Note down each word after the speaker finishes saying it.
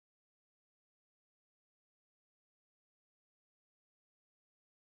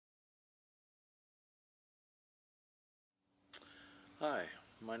Hi,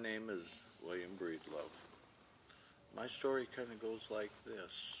 my name is William Breedlove. My story kind of goes like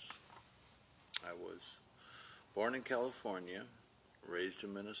this. I was born in California, raised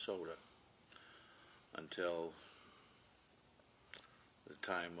in Minnesota until the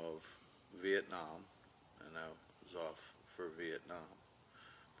time of Vietnam, and I was off for Vietnam.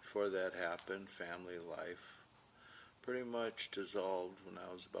 Before that happened, family life pretty much dissolved when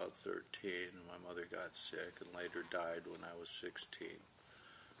I was about 13, and my mother got sick and later died when I was 16.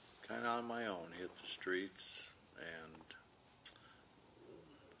 Kind of on my own, hit the streets and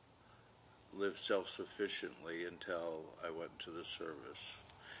lived self-sufficiently until I went to the service.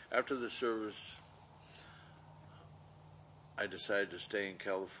 After the service, I decided to stay in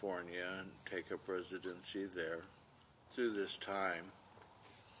California and take up residency there. Through this time,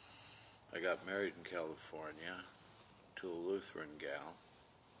 I got married in California to a Lutheran gal,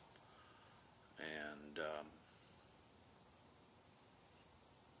 and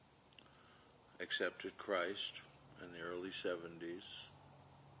accepted Christ in the early 70s,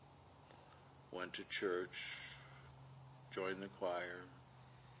 went to church, joined the choir,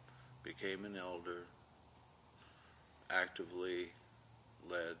 became an elder, actively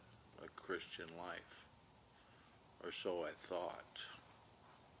led a Christian life, or so I thought.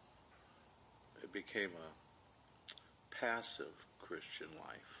 It became a passive Christian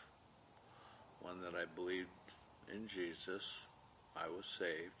life, one that I believed in Jesus. I was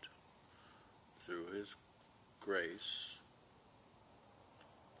saved through His grace.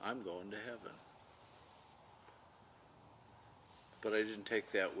 I'm going to heaven. But I didn't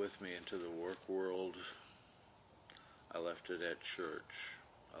take that with me into the work world. I left it at church.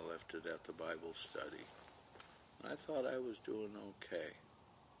 I left it at the Bible study. And I thought I was doing okay.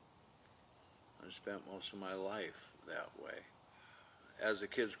 I spent most of my life that way. As the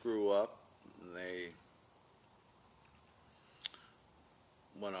kids grew up, they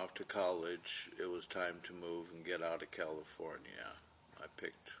went off to college. It was time to move and get out of California. I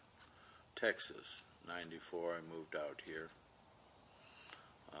picked Texas. 94, I moved out here.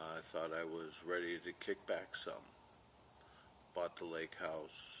 I thought I was ready to kick back some. Bought the lake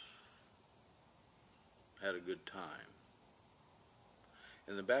house. Had a good time.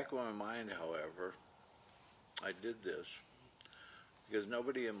 In the back of my mind, however, I did this because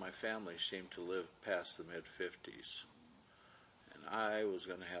nobody in my family seemed to live past the mid-50s. And I was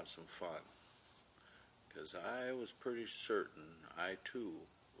going to have some fun because I was pretty certain I too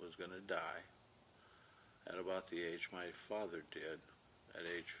was going to die at about the age my father did, at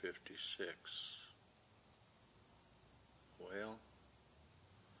age 56. Well,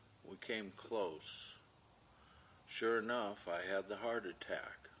 we came close. Sure enough, I had the heart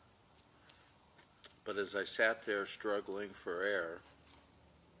attack. But as I sat there struggling for air,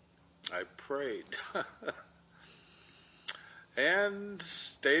 I prayed and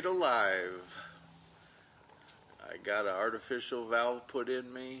stayed alive. I got an artificial valve put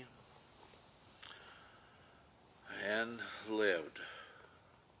in me and lived.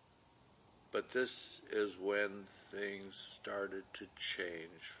 But this is when things started to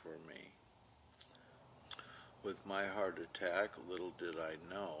change for me. With my heart attack, little did I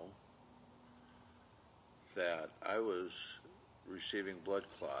know that I was receiving blood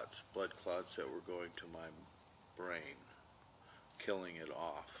clots that were going to my brain, killing it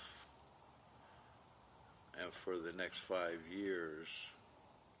off. And for the next 5 years,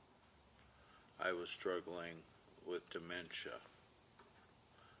 I was struggling with dementia.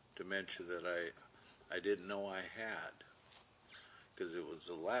 Dementia that I didn't know I had, because it was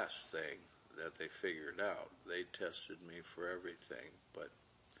the last thing that they figured out. They tested me for everything, but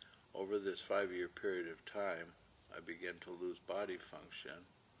over this 5-year period of time, I began to lose body function.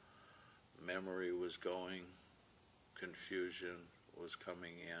 Memory was going, confusion was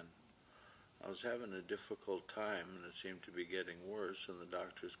coming in. I was having a difficult time, and it seemed to be getting worse, and the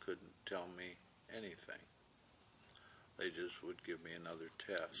doctors couldn't tell me anything. They just would give me another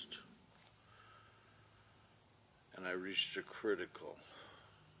test. And I reached a critical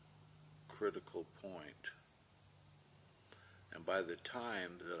point. And by the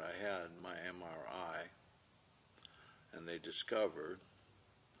time that I had my MRI, and they discovered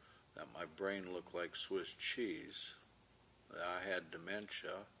that my brain looked like Swiss cheese, that I had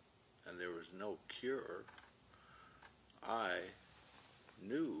dementia, and there was no cure, I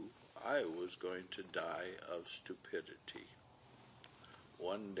knew I was going to die of stupidity.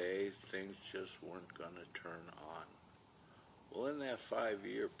 One day, things just weren't going to turn on. Well, in that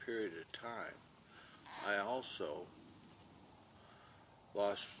 5-year period of time, I also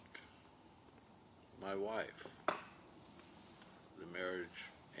lost my wife. The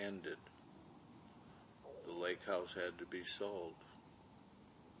marriage ended. The lake house had to be sold.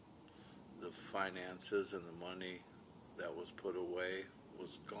 the finances and the money that was put away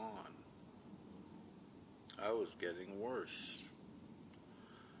was gone. I was getting worse.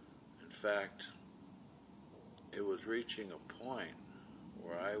 In fact, it was reaching a point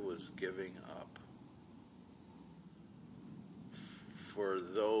where I was giving up. For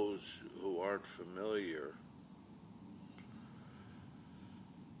those who aren't familiar,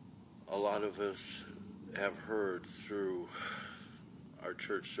 a lot of us have heard through our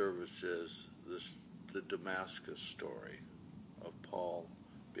church services the Damascus story of Paul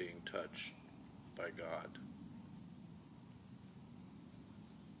being touched by God.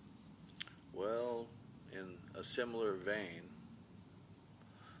 Well, in a similar vein,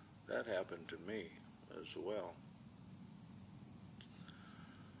 that happened to me as well.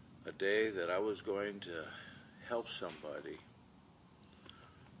 A day that I was going to help somebody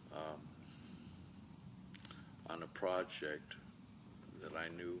on a project that I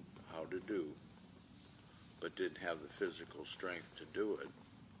knew how to do, but didn't have the physical strength to do it.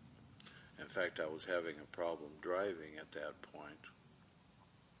 In fact, I was having a problem driving at that point.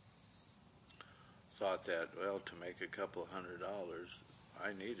 Thought that, well, to make a couple $100,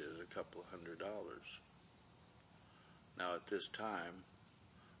 I needed a couple $100. Now, at this time,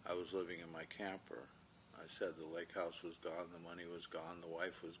 I was living in my camper. I said the lake house was gone, the money was gone, the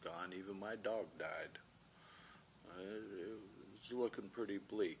wife was gone, even my dog died. It was looking pretty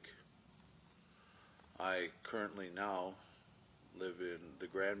bleak. I currently now live in the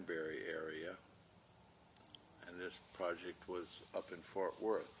Granbury area, and this project was up in Fort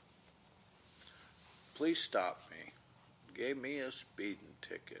Worth. Police stopped me, gave me a speeding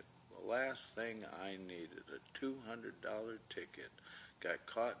ticket. The last thing I needed, a $200 ticket. Got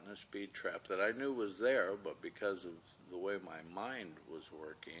caught in a speed trap that I knew was there, but because of the way my mind was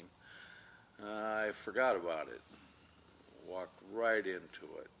working, I forgot about it. Walked right into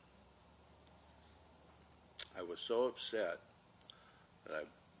it. I was so upset that I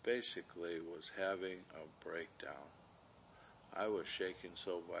basically was having a breakdown. I was shaking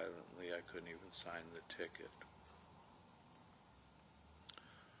so violently I couldn't even sign the ticket.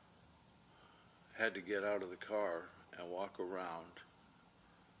 Had to get out of the car and walk around,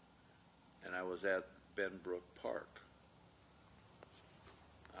 and I was at Benbrook Park.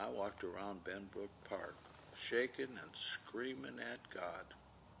 I walked around Benbrook Park, shaking and screaming at God,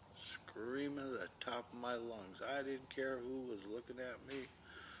 screaming at the top of my lungs. I didn't care who was looking at me,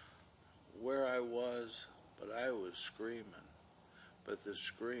 where I was, but I was screaming. But the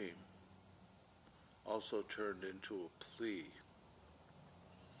scream also turned into a plea,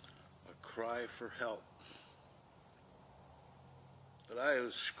 a cry for help. But I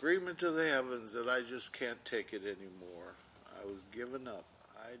was screaming to the heavens that I just can't take it anymore. I was giving up.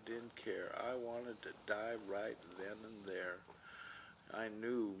 I didn't care. I wanted to die right then and there. I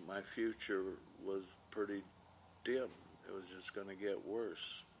knew my future was pretty dim. It was just going to get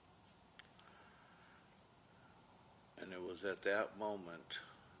worse. And it was at that moment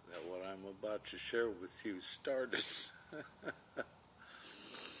that what I'm about to share with you started.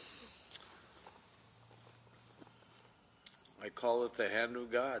 I call it the hand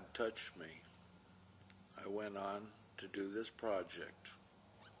of God touched me. I went on to do this project.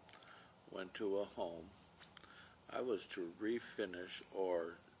 Went to a home. I was to refinish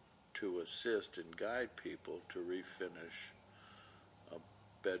or to assist and guide people to refinish a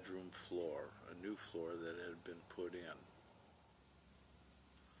bedroom floor, a new floor that had been put in.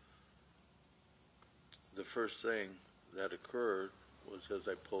 The first thing that occurred was as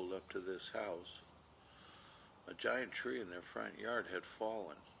I pulled up to this house, a giant tree in their front yard had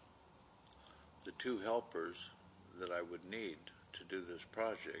fallen. The two helpers that I would need to do this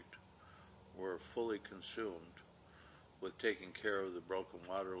project were fully consumed with taking care of the broken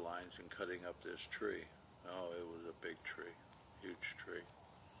water lines and cutting up this tree. Oh, it was a big tree, huge tree.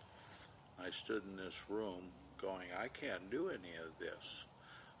 I stood in this room going, I can't do any of this.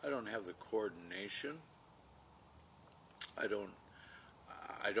 I don't have the coordination. I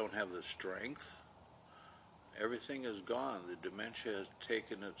don't have the strength. Everything is gone. The dementia has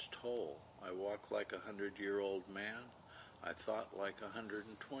taken its toll. I walk like a 100-year-old man. I thought like a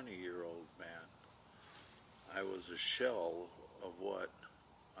 120-year-old man. I was a shell of what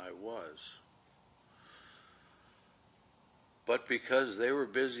I was. But because they were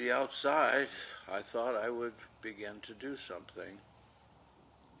busy outside, I thought I would begin to do something.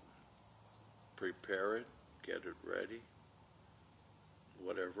 Prepare it, get it ready,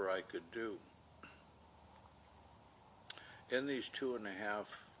 whatever I could do. In these 2.5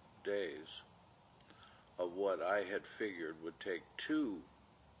 days of what I had figured would take 2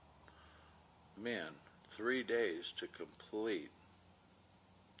 men 3 days to complete,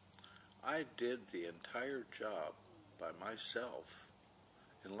 I did the entire job by myself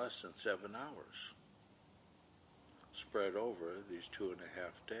in less than 7 hours, spread over these 2.5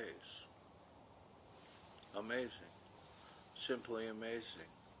 days. Amazing. Simply amazing.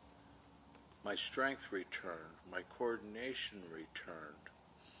 My strength returned. My coordination returned.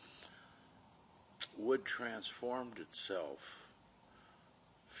 Wood transformed itself.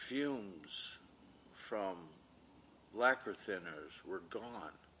 Fumes from lacquer thinners were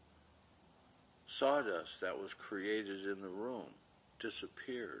gone. Sawdust that was created in the room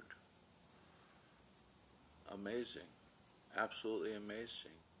disappeared. Amazing. Absolutely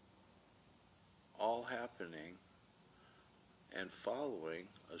amazing. All happening and following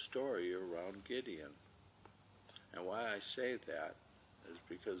a story around Gideon. And why I say that is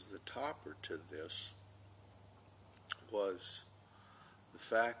because the topper to this was the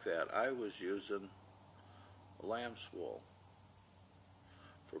fact that I was using lamb's wool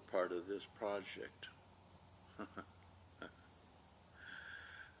for part of this project.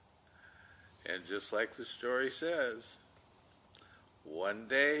 And just like the story says, one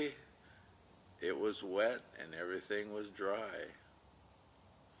day it was wet and everything was dry.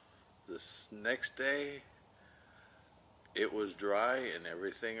 This next day it was dry and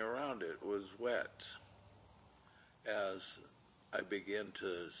everything around it was wet. As I began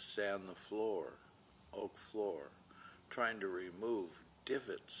to sand the floor, oak floor, trying to remove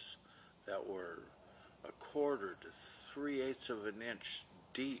divots that were 1/4 to 3/8 of an inch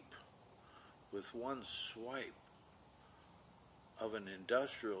deep with one swipe of an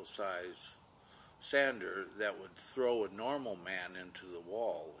industrial size sander that would throw a normal man into the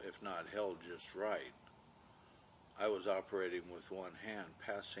wall if not held just right. I was operating with one hand,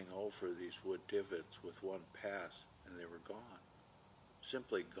 passing over these wood divots with one pass, and they were gone.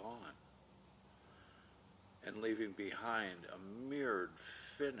 Simply gone. And leaving behind a mirrored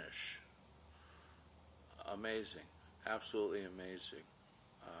finish. Amazing. Absolutely amazing.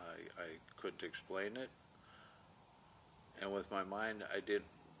 I couldn't explain it. And with my mind, I didn't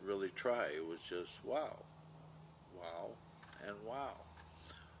really try. It was just wow, wow, and wow.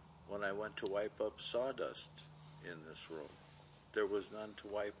 When I went to wipe up sawdust in this room, there was none to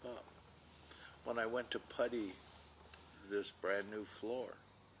wipe up. When I went to putty this brand new floor,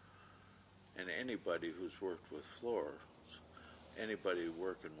 and anybody who's worked with floors, anybody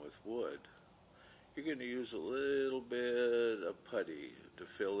working with wood, you're going to use a little bit of putty to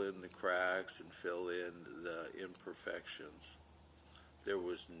fill in the cracks and fill in the imperfections. There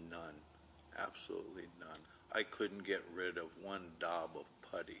was none, absolutely none. I couldn't get rid of one daub of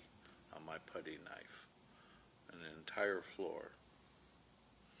putty on my putty knife. An entire floor,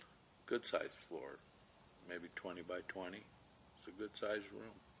 good-sized floor, maybe 20 by 20. It's a good-sized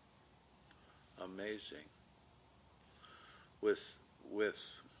room. Amazing. With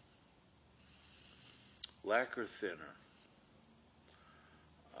lacquer thinner,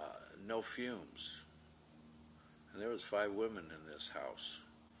 no fumes. And there was 5 women in this house.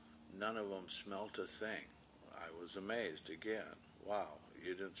 None of them smelt a thing. I was amazed again. Wow,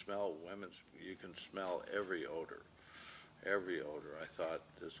 you didn't smell women's, you can smell every odor. Every odor. I thought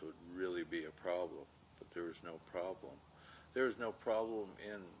this would really be a problem, but there was no problem. There was no problem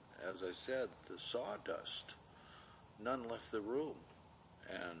in, as I said, the sawdust. None left the room.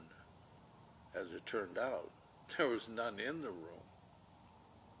 And as it turned out, there was none in the room.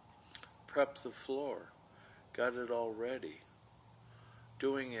 Prepped the floor. Got it all ready.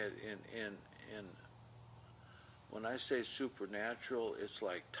 Doing it in when I say supernatural, it's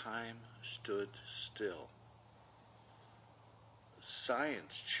like time stood still.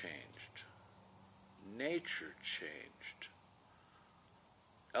 Science changed. Nature changed.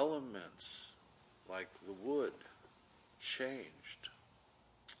 Elements like the wood changed.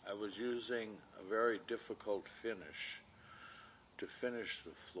 I was using a very difficult finish to finish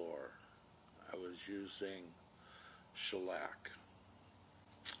the floor. I was using shellac.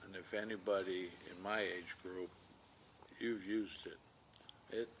 And if anybody in my age group, you've used it.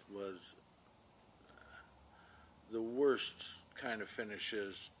 It was the worst kind of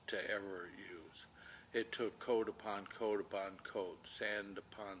finishes to ever use. It took coat upon coat upon coat, sand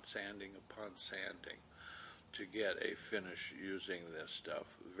upon sanding upon sanding to get a finish using this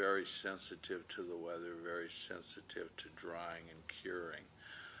stuff. Very sensitive to the weather, very sensitive to drying and curing.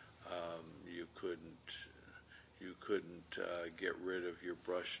 You couldn't get rid of your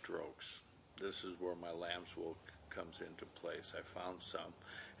brush strokes. This is where my lamb's wool comes into place. I found some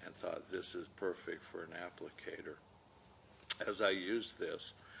and thought this is perfect for an applicator. As I use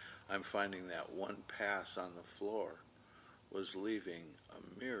this, I'm finding that one pass on the floor was leaving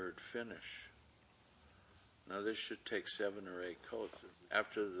a mirrored finish. Now this should take 7 or 8 coats.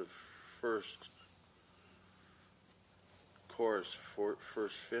 After the first course,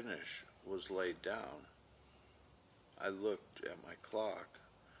 first finish was laid down, I looked at my clock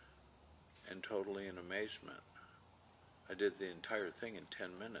and totally in amazement. I did the entire thing in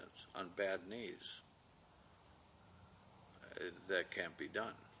 10 minutes on bad knees. That can't be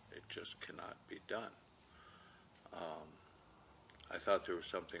done. It just cannot be done. I thought there was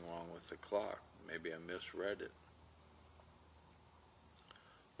something wrong with the clock. Maybe I misread it.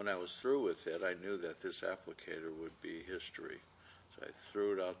 When I was through with it, I knew that this applicator would be history. So I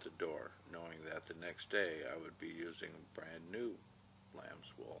threw it out the door, knowing that the next day I would be using a brand new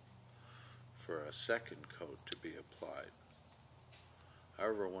lamb's wool for a second coat to be applied.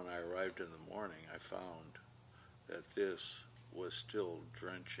 However, when I arrived in the morning, I found that this was still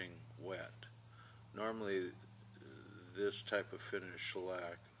drenching wet. Normally, this type of finish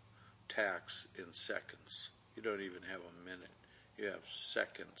shellac tacks in seconds. You don't even have a minute. You have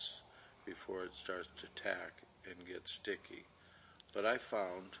seconds before it starts to tack and get sticky. But I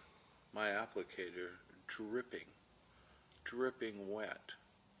found my applicator dripping wet.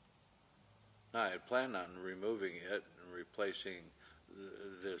 Now, I had planned on removing it and replacing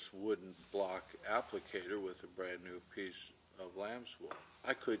this wooden block applicator with a brand new piece of lamb's wool.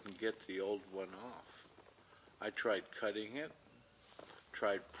 I couldn't get the old one off. I tried cutting it,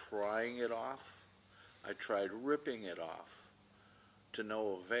 tried prying it off, I tried ripping it off, to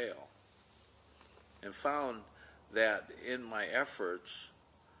no avail, and found that in my efforts,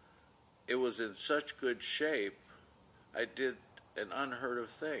 it was in such good shape, I did an unheard of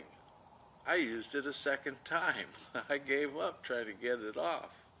thing. I used it a second time. I gave up trying to get it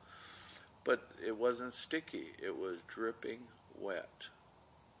off. But it wasn't sticky. It was dripping wet.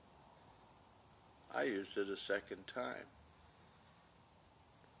 I used it a second time.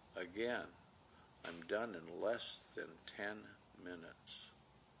 Again, I'm done in less than 10 minutes.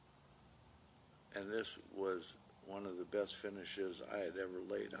 And this was one of the best finishes I had ever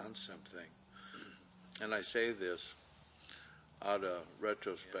laid on something. And I say this out of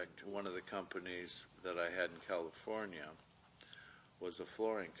retrospect. One of the companies that I had in California was a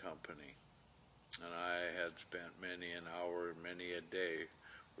flooring company. And I had spent many an hour and many a day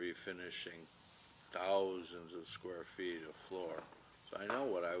refinishing thousands of square feet of floor. So I know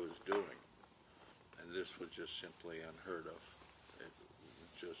what I was doing. And this was just simply unheard of. It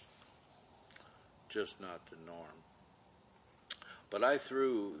was just not the norm. But I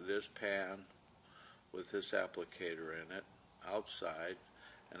threw this pan with this applicator in it outside,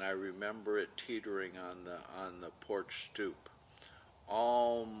 and I remember it teetering on the porch stoop,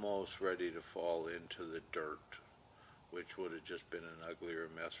 almost ready to fall into the dirt, which would have just been an uglier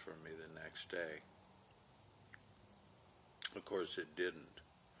mess for me the next day. Of course, it didn't.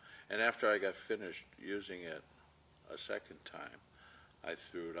 And after I got finished using it a second time, I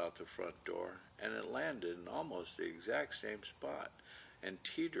threw it out the front door, and it landed in almost the exact same spot and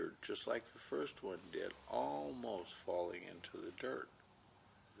teetered just like the first one did, almost falling into the dirt.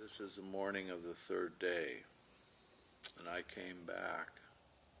 This is the morning of the third day, and I came back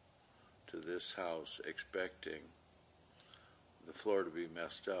to this house expecting the floor to be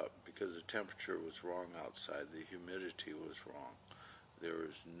messed up because the temperature was wrong outside, the humidity was wrong. There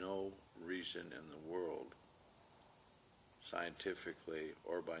is no reason in the world, scientifically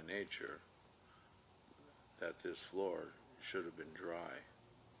or by nature, that this floor should have been dry.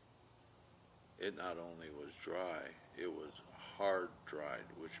 It not only was dry, it was hard dried,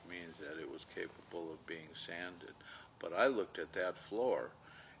 which means that it was capable of being sanded. But I looked at that floor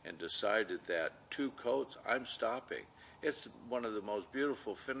and decided that 2 coats, I'm stopping. It's one of the most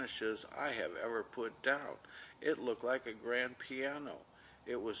beautiful finishes I have ever put down. It looked like a grand piano.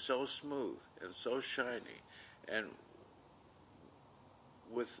 It was so smooth and so shiny, and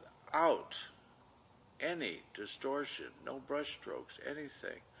without any distortion, no brush strokes,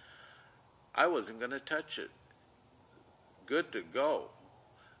 anything. I wasn't going to touch it. Good to go.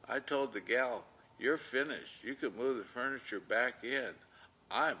 I told the gal, you're finished. You can move the furniture back in.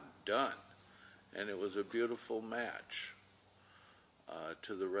 I'm done. And it was a beautiful match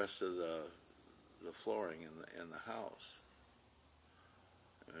to the rest of the flooring in the house.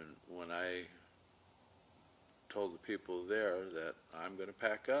 And when I told the people there that I'm going to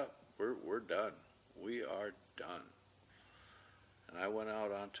pack up, we're done. We are done. And I went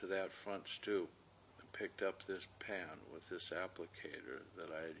out onto that front stoop and picked up this pan with this applicator that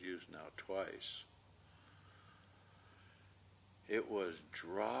I had used now twice. It was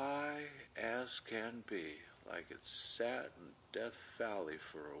dry as can be, like it sat in Death Valley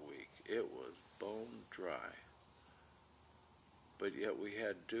for a week. It was bone dry. But yet we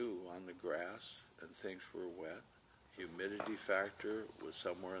had dew on the grass and things were wet. humidity factor was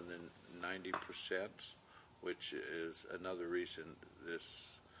somewhere in the 90%, which is another reason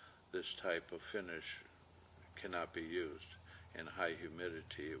this type of finish cannot be used. In high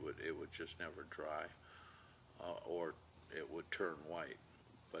humidity, it would just never dry, or it would turn white,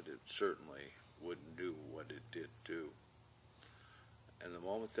 but it certainly wouldn't do what it did do. And the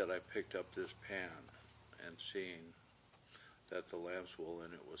moment that I picked up this pan and seen that the lamb's wool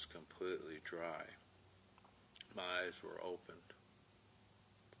in it was completely dry, my eyes were opened,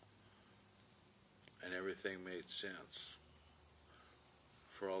 and everything made sense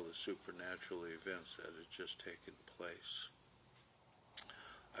for all the supernatural events that had just taken place.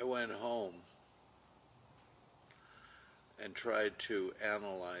 I went home and tried to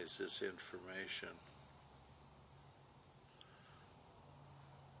analyze this information.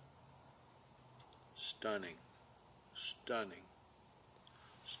 Stunning.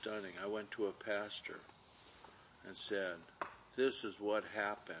 I went to a pastor and said, "This is what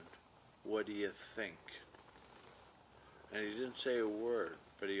happened. What do you think?" And he didn't say a word,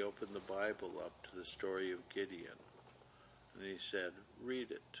 but he opened the Bible up to the story of Gideon. And he said,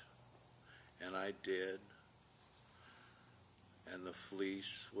 "Read it." And I did. And the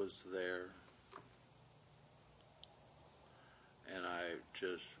fleece was there. And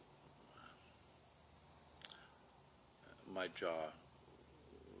my jaw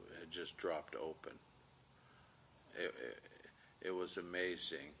had just dropped open. It was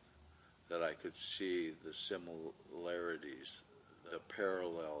amazing that I could see the similarities, the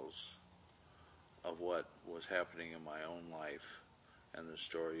parallels of what was happening in my own life and the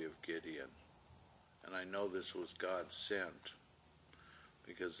story of Gideon. And I know this was God sent,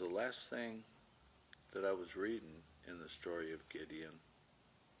 because the last thing that I was reading in the story of Gideon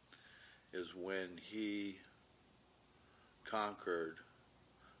is when he conquered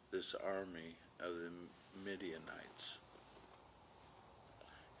this army of the Midianites.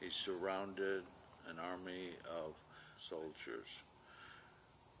 He surrounded an army of soldiers,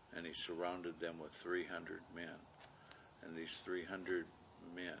 and he surrounded them with 300 men. And these 300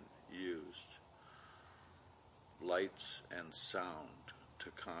 men used lights and sound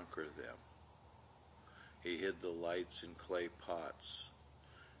to conquer them. He hid the lights in clay pots,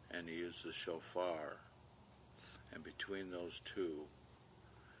 and he used the shofar. And between those two,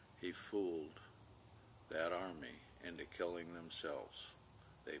 he fooled that army into killing themselves.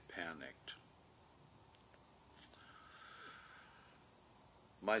 They panicked.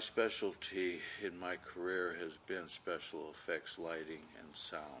 My specialty in my career has been special effects, lighting, and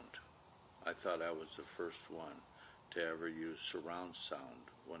sound. I thought I was the first one to ever use surround sound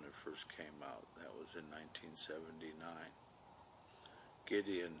when it first came out. That was in 1979.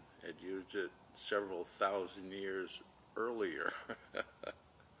 Gideon had used it several thousand years earlier.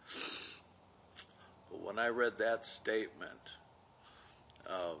 But when I read that statement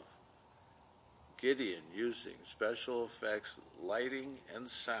of Gideon using special effects, lighting, and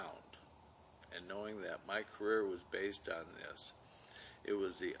sound, and knowing that my career was based on this, it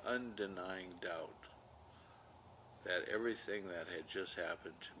was the undenying doubt that everything that had just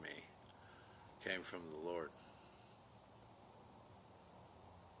happened to me came from the Lord.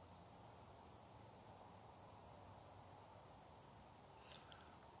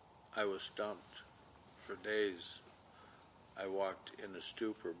 I was stumped. For days I walked in a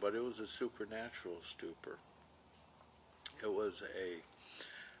stupor, but it was a supernatural stupor. It was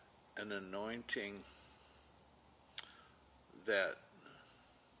an anointing that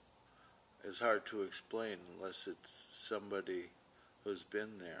is hard to explain unless it's somebody who's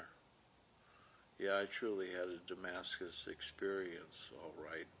been there. Yeah, I truly had a Damascus experience, all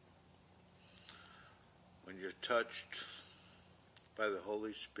right. When you're touched by the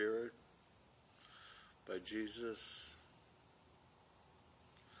Holy Spirit, by Jesus,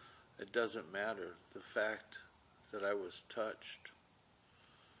 it doesn't matter. The fact that I was touched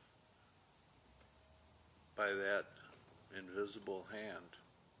by that invisible hand,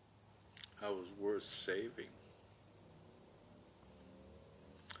 I was worth saving.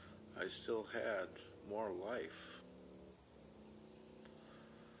 I still had more life.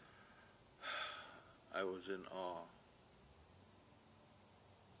 I was in awe.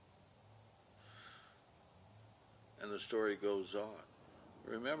 And the story goes on.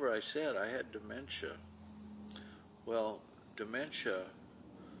 Remember, I said I had dementia. Well, dementia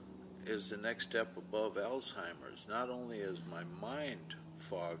is the next step above Alzheimer's. Not only is my mind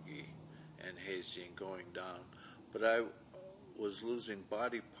foggy and hazy and going down, but I was losing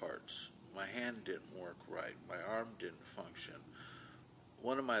body parts. My hand didn't work right. My arm didn't function.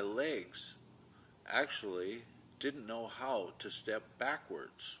 One of my legs actually didn't know how to step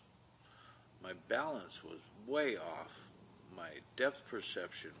backwards. My balance was way off. My depth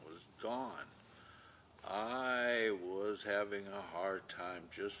perception was gone. I was having a hard time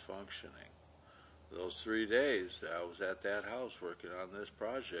just functioning. Those 3 days that I was at that house working on this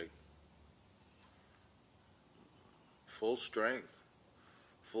project, full strength,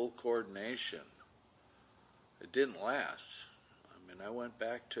 full coordination. It didn't last. I mean, I went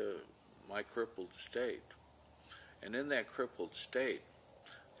back to my crippled state. And in that crippled state,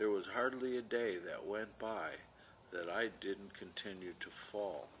 there was hardly a day that went by that I didn't continue to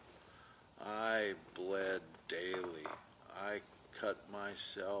fall. I bled daily. I cut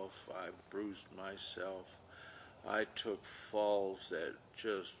myself. I bruised myself. I took falls that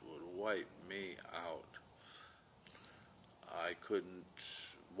just would wipe me out. I couldn't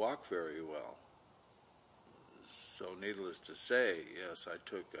walk very well. So needless to say, yes, I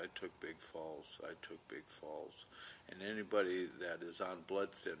took big falls. I took big falls. And anybody that is on blood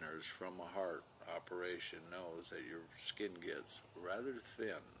thinners from a heart operation knows that your skin gets rather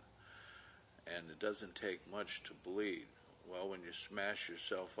thin, and it doesn't take much to bleed. Well, when you smash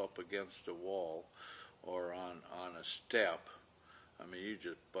yourself up against a wall or on a step, I mean, you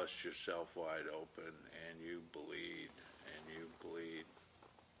just bust yourself wide open and you bleed and you bleed.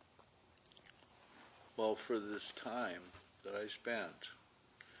 Well, for this time that I spent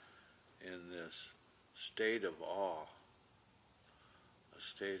in this state of awe,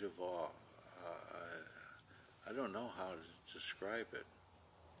 I don't know how to describe it.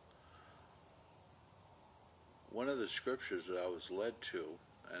 One of the scriptures that I was led to,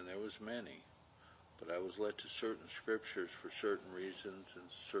 and there was many, but I was led to certain scriptures for certain reasons and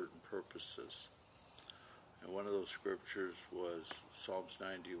certain purposes. And one of those scriptures was Psalms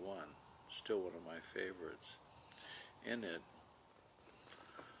 91, still one of my favorites. In it,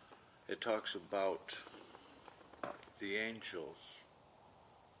 it talks about the angels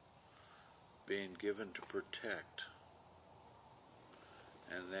being given to protect,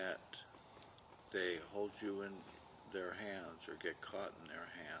 and that they hold you in their hands or get caught in their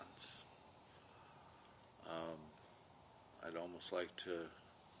hands. I'd almost like to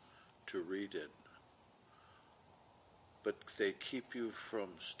read it. But they keep you from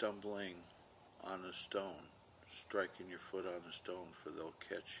stumbling on a stone, striking your foot on a stone, for they'll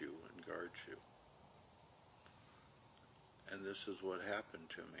catch you and guard you. And this is what happened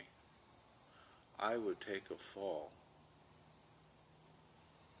to me. I would take a fall,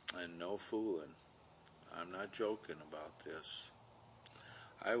 and no fooling, I'm not joking about this.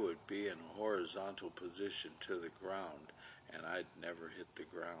 I would be in a horizontal position to the ground, and I'd never hit the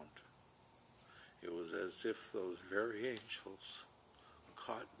ground. It was as if those very angels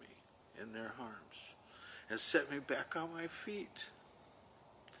caught me in their arms and set me back on my feet.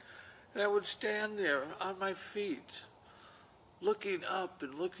 And I would stand there on my feet, looking up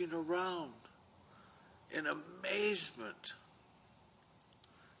and looking around in amazement,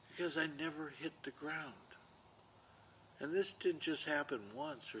 because I never hit the ground. And this didn't just happen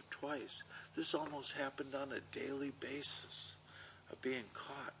once or twice. This almost happened on a daily basis of being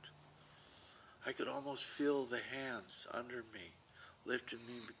caught. I could almost feel the hands under me, lifting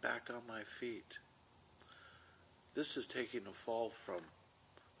me back on my feet. This is taking a fall from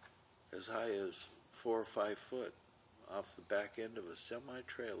as high as 4 or 5 foot off the back end of a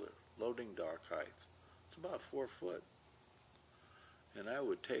semi-trailer, loading dock height. It's about 4 foot. And I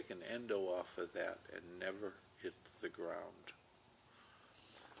would take an endo off of that and never hit the ground,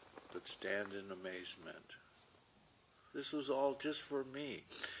 but stand in amazement. This was all just for me.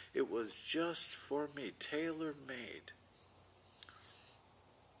 It was just for me, tailor-made.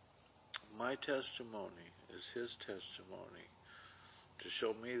 My testimony is his testimony, to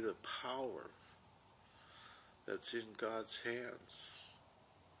show me the power that's in God's hands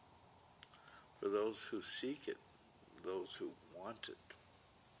for those who seek it, those who want it,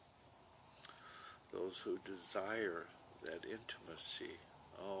 those who desire that intimacy.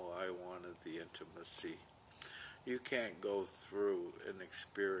 Oh, I wanted the intimacy. You can't go through an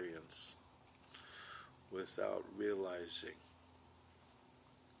experience without realizing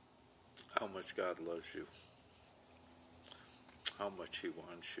how much God loves you, how much he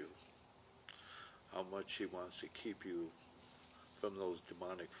wants you, how much he wants to keep you from those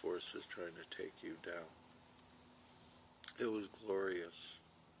demonic forces trying to take you down. It was glorious.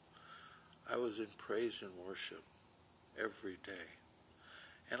 I was in praise and worship every day.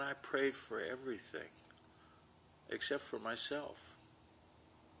 And I prayed for everything except for myself.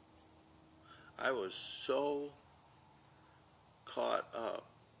 I was so caught up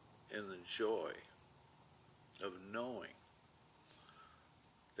in the joy of knowing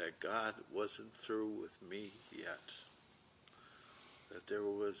that God wasn't through with me yet, that there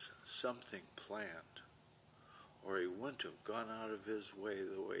was something planned, or he wouldn't have gone out of his way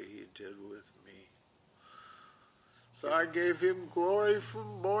the way he did with me. So I gave him glory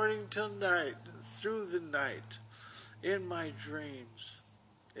from morning till night, through the night, in my dreams.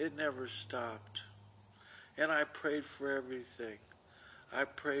 It never stopped. And I prayed for everything. I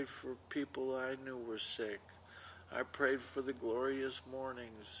prayed for people I knew were sick. I prayed for the glorious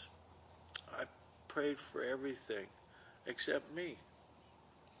mornings. I prayed for everything except me.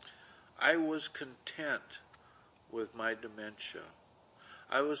 I was content with my dementia.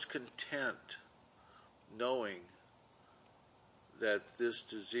 I was content knowing that this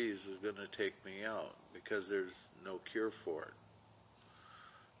disease was going to take me out because there's no cure for it.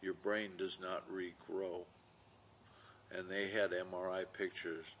 Your brain does not regrow. And they had MRI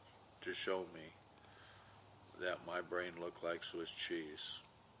pictures to show me that my brain looked like Swiss cheese.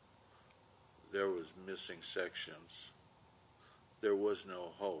 There was missing sections. There was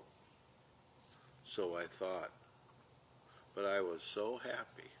no hope. So I thought. But I was so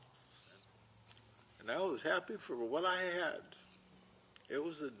happy. And I was happy for what I had. It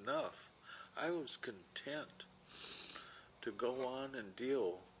was enough. I was content to go on and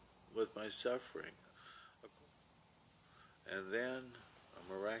deal with my suffering. And then a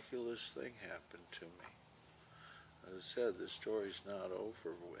miraculous thing happened to me. As I said, the story's not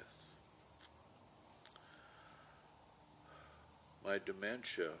over with. My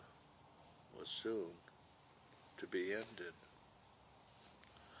dementia was soon to be ended.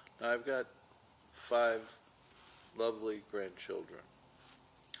 Now I've got 5 lovely grandchildren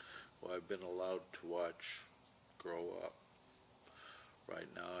who I've been allowed to watch grow up. Right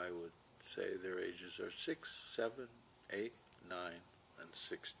now I would say their ages are 6, 7, 8, 9, and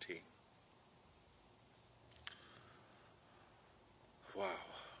 16. Wow.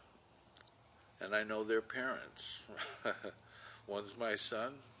 And I know their parents. One's my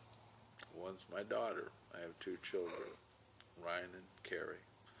son, one's my daughter. I have 2 children, Ryan and Carrie.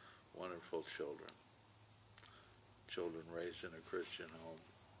 Wonderful children. Children raised in a Christian home.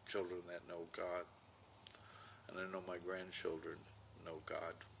 Children that know God. And I know my grandchildren know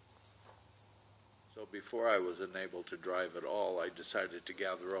God. So before I was unable to drive at all, I decided to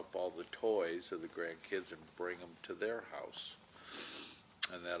gather up all the toys of the grandkids and bring them to their house.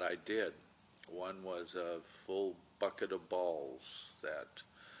 And that I did. One was a full bucket of balls that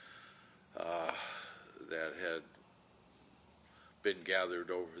had been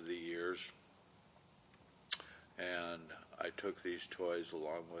gathered over the years. And I took these toys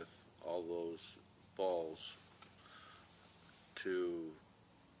along with all those balls to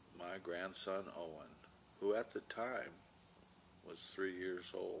my grandson Owen, who at the time was 3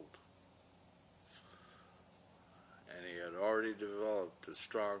 years old. And he had already developed a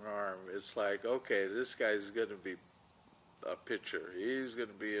strong arm. It's like, okay, this guy's going to be a pitcher. He's going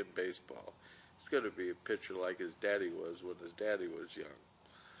to be in baseball. He's going to be a pitcher like his daddy was when his daddy was young.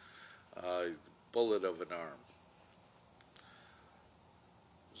 Bullet of an arm.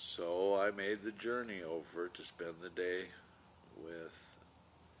 So I made the journey over to spend the day with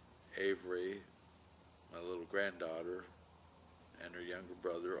Avery, my little granddaughter, and her younger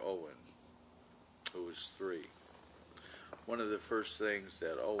brother Owen, who was 3. One of the first things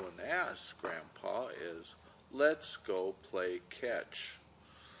that Owen asks Grandpa is, let's go play catch.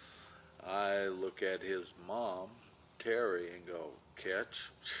 I look at his mom, Terry, and go,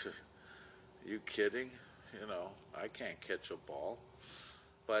 catch? You kidding? You know, I can't catch a ball.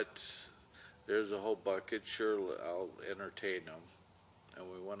 But there's a whole bucket, sure, I'll entertain them. And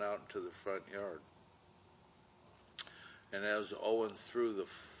we went out into the front yard. And as Owen threw the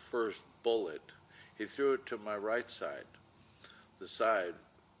first bullet, he threw it to my right side, the side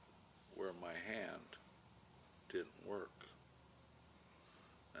where my hand didn't work.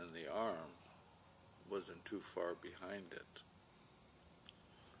 And the arm wasn't too far behind it.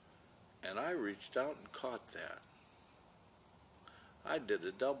 And I reached out and caught that. I did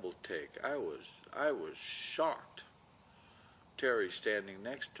a double take. I was shocked. Terry standing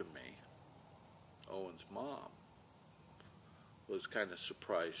next to me, Owen's mom, was kind of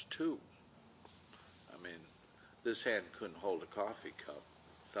surprised too. I mean, this hand couldn't hold a coffee cup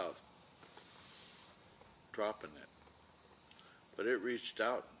without dropping it. But it reached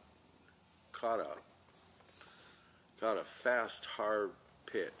out, caught a fast, hard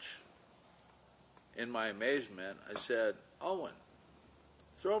pitch. In my amazement, I said, Owen,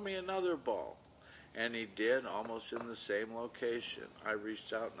 throw me another ball. And he did, almost in the same location. I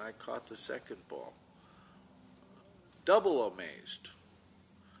reached out and I caught the second ball. Double amazed.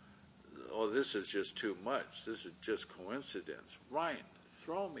 Oh, this is just too much. This is just coincidence. Ryan,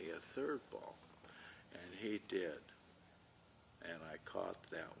 throw me a third ball. And he did. and I caught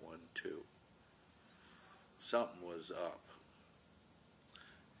that one too. Something was up.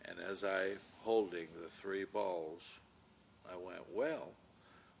 And as I holding the 3 balls, I went, well,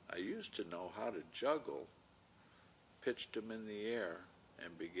 I used to know how to juggle, pitched them in the air,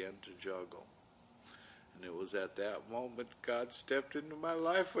 and began to juggle. And it was at that moment God stepped into my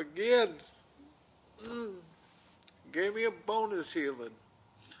life again. Gave me a bonus healing.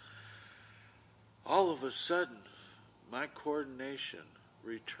 All of a sudden, my coordination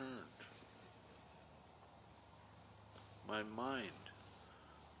returned. My mind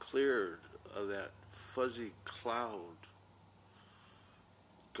cleared of that fuzzy cloud.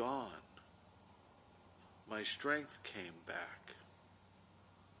 Gone. My strength came back.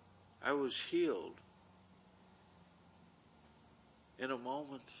 I was healed in a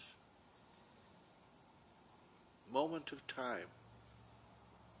moment of time.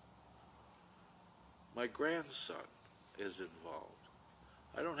 My grandson is involved.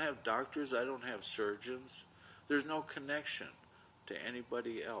 I don't have doctors, I don't have surgeons. There's no connection to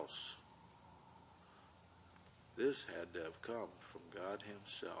anybody else. This had to have come from God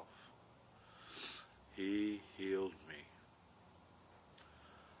Himself. He healed me.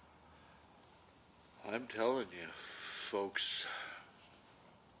 I'm telling you, folks,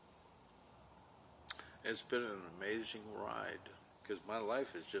 it's been an amazing ride because my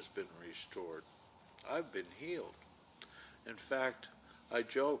life has just been restored. I've been healed. In fact, I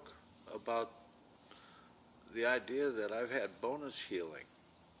joke about the idea that I've had bonus healing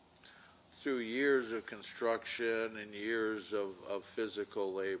through years of construction and years of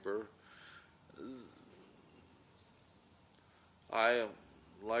physical labor. I am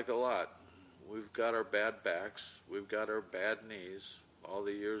like a lot. We've got our bad backs. We've got our bad knees. All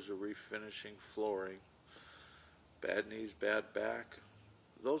the years of refinishing flooring. Bad knees, bad back.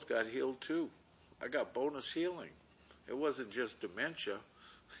 Those got healed too. I got bonus healing. It wasn't just dementia.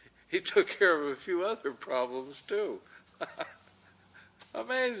 He took care of a few other problems too.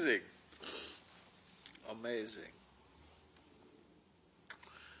 Amazing. Amazing.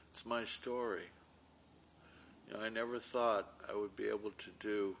 It's my story. You know, I never thought I would be able to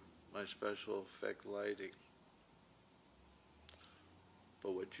do my special effect lighting.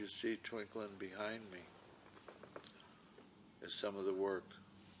 But what you see twinkling behind me is some of the work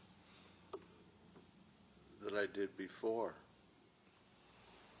that I did before.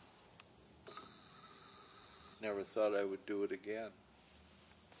 Never thought I would do it again.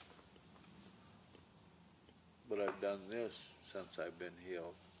 But I've done this since I've been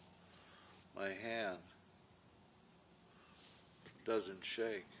healed. My hand doesn't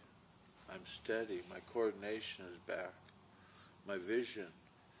shake. I'm steady. My coordination is back. My vision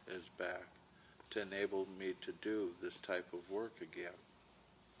is back to enable me to do this type of work again.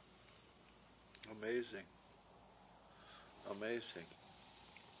 Amazing. Amazing.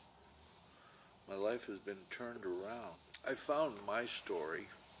 My life has been turned around. I found my story.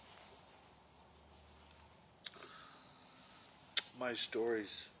 My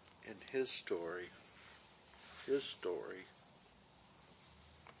story's in his story. His story.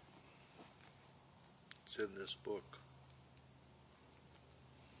 It's in this book.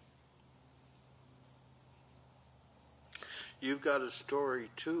 You've got a story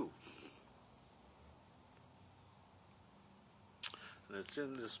too. And it's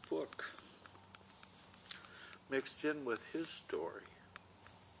in this book. Mixed in with his story.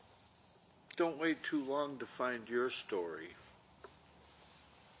 Don't wait too long to find your story.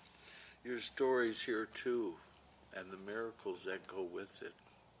 Your story's here too, and the miracles that go with it.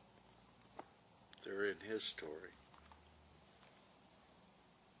 They're in his story.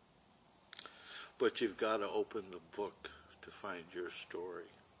 But you've got to open the book to find your story.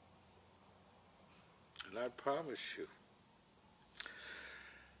 And I promise you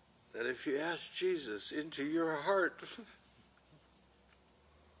that if you ask Jesus into your heart,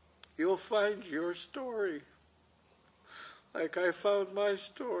 you'll find your story. Like I found my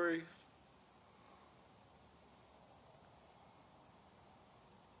story.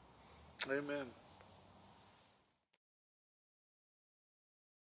 Amen.